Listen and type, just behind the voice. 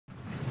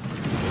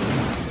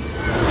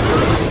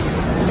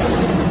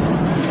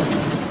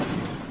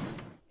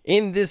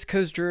In this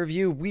coaster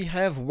review, we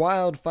have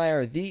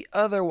Wildfire, the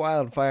other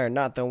Wildfire,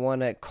 not the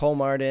one at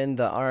Colmartin,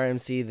 the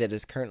RMC that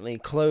is currently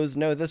closed.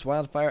 No, this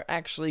Wildfire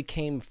actually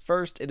came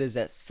first. It is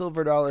at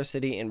Silver Dollar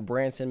City in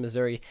Branson,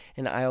 Missouri,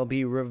 and I'll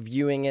be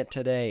reviewing it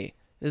today.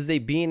 This is a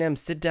B&M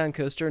sit-down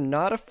coaster,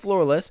 not a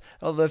floorless,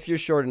 although if you're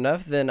short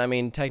enough, then,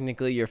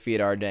 technically your feet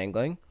are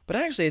dangling. But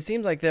actually, it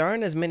seems like there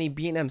aren't as many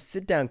B&M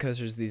sit-down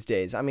coasters these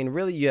days.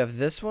 Really, you have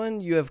this one,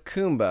 you have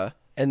Kumba,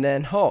 and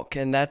then Hulk,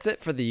 and that's it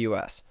for the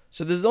US.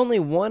 So there's only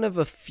one of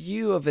a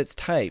few of its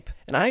type,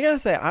 and I gotta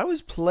say, I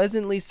was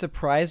pleasantly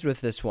surprised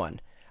with this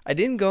one. I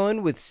didn't go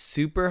in with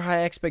super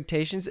high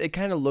expectations. It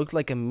kind of looked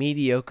like a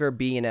mediocre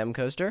B&M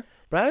coaster,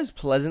 but I was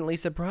pleasantly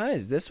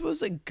surprised. This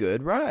was a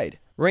good ride.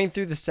 Running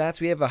through the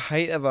stats, we have a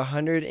height of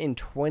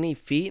 120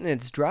 feet, and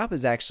its drop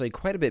is actually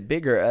quite a bit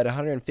bigger at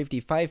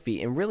 155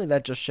 feet, and really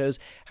that just shows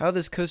how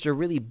this coaster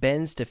really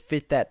bends to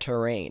fit that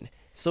terrain.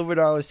 Silver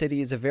Dollar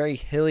City is a very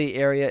hilly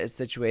area. It's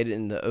situated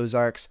in the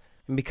Ozarks.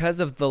 And because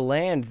of the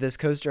land, this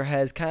coaster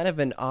has kind of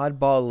an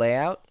oddball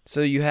layout.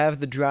 So you have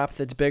the drop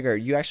that's bigger.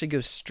 You actually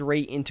go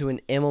straight into an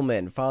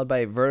Immelman, followed by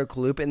a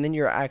vertical loop, and then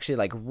you're actually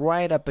like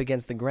right up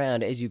against the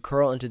ground as you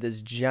curl into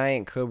this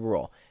giant cobra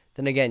roll.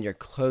 Then again, you're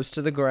close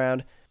to the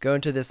ground, go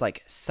into this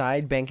like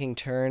side banking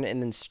turn,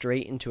 and then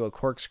straight into a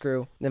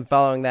corkscrew. Then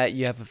following that,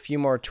 you have a few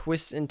more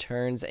twists and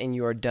turns, and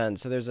you are done.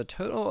 So there's a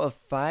total of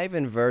 5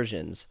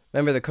 inversions.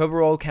 Remember, the cobra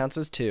roll counts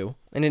as 2.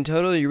 And in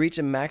total, you reach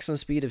a maximum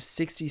speed of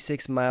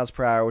 66 miles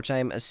per hour, which I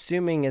am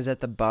assuming is at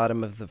the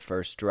bottom of the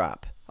first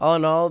drop. All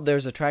in all,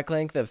 there's a track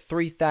length of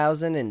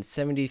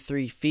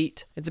 3,073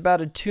 feet. It's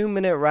about a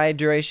 2-minute ride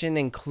duration,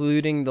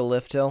 including the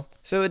lift hill.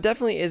 So it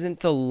definitely isn't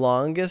the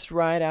longest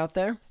ride out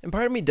there. And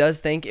part of me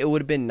does think it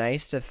would have been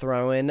nice to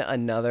throw in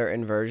another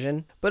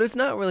inversion, but it's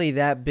not really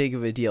that big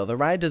of a deal. The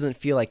ride doesn't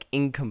feel like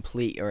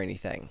incomplete or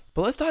anything.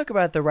 But let's talk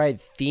about the ride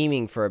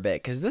theming for a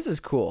bit, because this is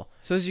cool.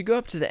 So as you go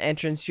up to the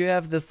entrance, you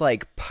have this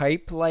like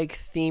pipe-like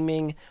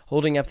theming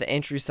holding up the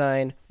entry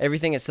sign.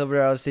 Everything at Silver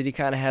Dollar City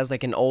kind of has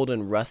like an old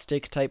and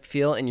rustic type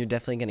feel, and you're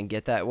definitely going to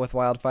get that with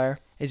Wildfire.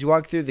 As you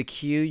walk through the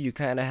queue, you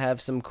kind of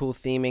have some cool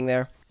theming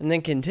there. And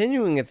then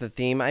continuing with the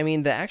theme,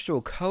 the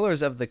actual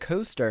colors of the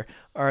coaster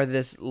are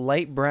this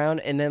light brown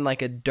and then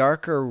like a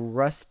darker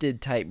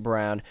rusted type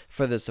brown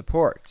for the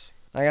supports.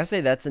 I gotta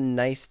say, that's a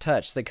nice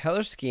touch. The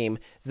color scheme,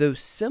 though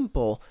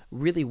simple,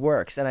 really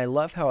works, and I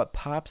love how it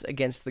pops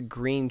against the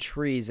green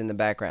trees in the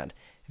background.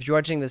 If you're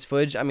watching this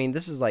footage,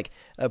 this is like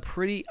a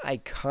pretty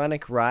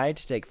iconic ride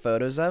to take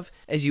photos of.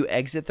 As you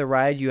exit the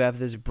ride, you have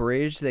this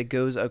bridge that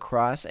goes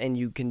across, and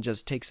you can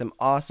just take some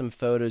awesome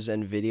photos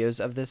and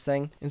videos of this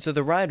thing. And so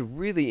the ride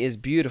really is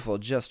beautiful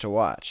just to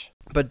watch.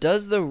 But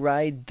does the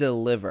ride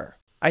deliver?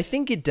 I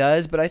think it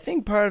does, but I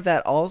think part of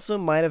that also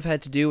might have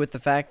had to do with the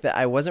fact that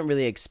I wasn't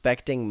really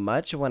expecting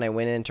much when I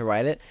went in to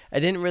ride it. I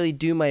didn't really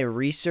do my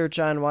research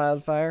on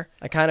Wildfire.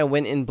 I kind of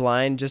went in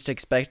blind, just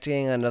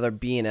expecting another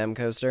B&M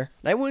coaster.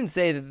 I wouldn't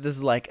say that this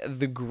is like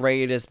the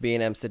greatest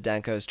B&M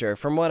sit-down coaster.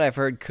 From what I've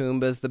heard,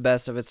 Kumba's the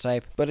best of its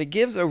type, but it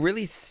gives a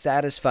really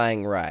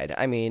satisfying ride.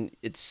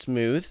 It's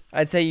smooth.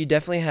 I'd say you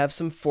definitely have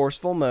some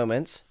forceful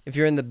moments. If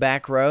you're in the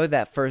back row,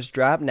 that first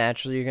drop,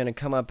 naturally you're going to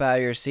come up out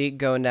of your seat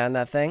going down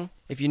that thing.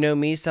 If you know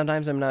me,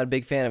 sometimes I'm not a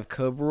big fan of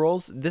cobra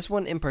rolls. This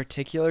one in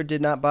particular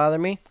did not bother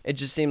me. It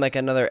just seemed like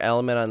another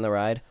element on the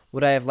ride.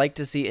 Would I have liked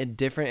to see a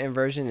different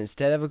inversion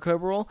instead of a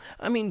cobra roll?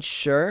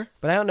 Sure,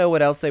 but I don't know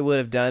what else they would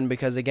have done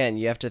because, again,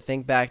 you have to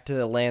think back to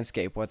the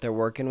landscape, what they're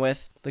working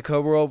with. The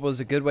cobra roll was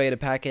a good way to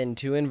pack in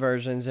 2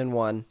 inversions in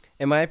one.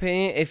 In my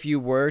opinion, if you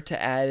were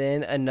to add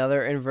in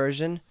another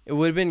inversion, it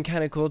would have been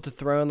kind of cool to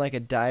throw in like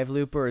a dive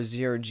loop or a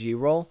 0G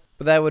roll.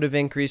 But that would have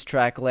increased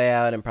track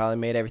layout and probably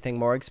made everything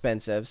more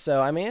expensive.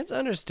 So, it's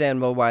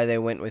understandable why they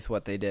went with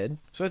what they did.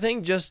 So I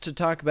think just to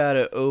talk about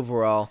it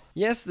overall,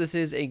 yes, this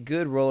is a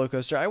good roller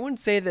coaster. I wouldn't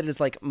say that it's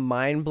like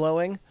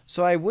mind-blowing.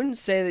 So I wouldn't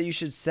say that you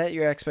should set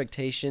your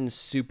expectations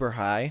super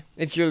high.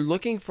 If you're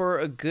looking for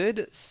a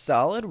good,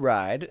 solid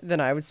ride, then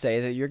I would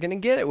say that you're going to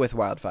get it with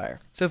Wildfire.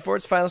 So for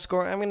its final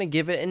score, I'm going to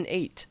give it an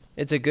 8.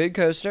 It's a good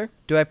coaster.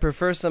 Do I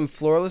prefer some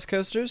floorless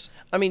coasters?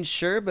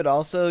 Sure, but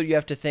also you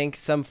have to think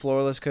some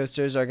floorless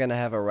coasters are going to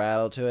have a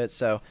rattle to it.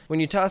 So when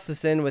you toss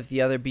this in with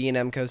the other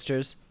B&M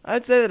coasters,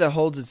 I'd say that it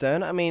holds its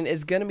own.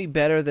 It's going to be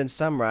better than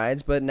some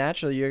rides, but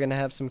naturally you're going to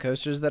have some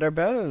coasters that are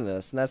better than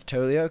this, and that's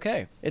totally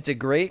okay. It's a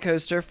great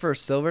coaster for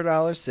Silver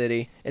Dollar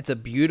City. It's a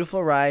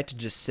beautiful ride to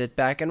just sit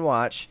back and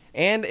watch,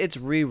 and it's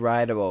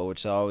re-rideable,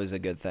 which is always a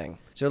good thing.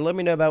 So let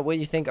me know about what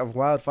you think of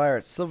Wildfire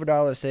at Silver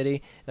Dollar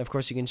City. And of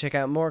course, you can check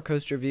out more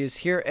coaster reviews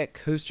here at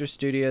Coaster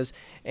Studios,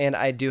 and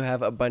I do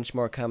have a bunch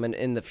more coming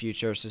in the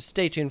future, so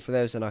stay tuned for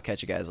those, and I'll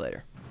catch you guys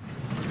later.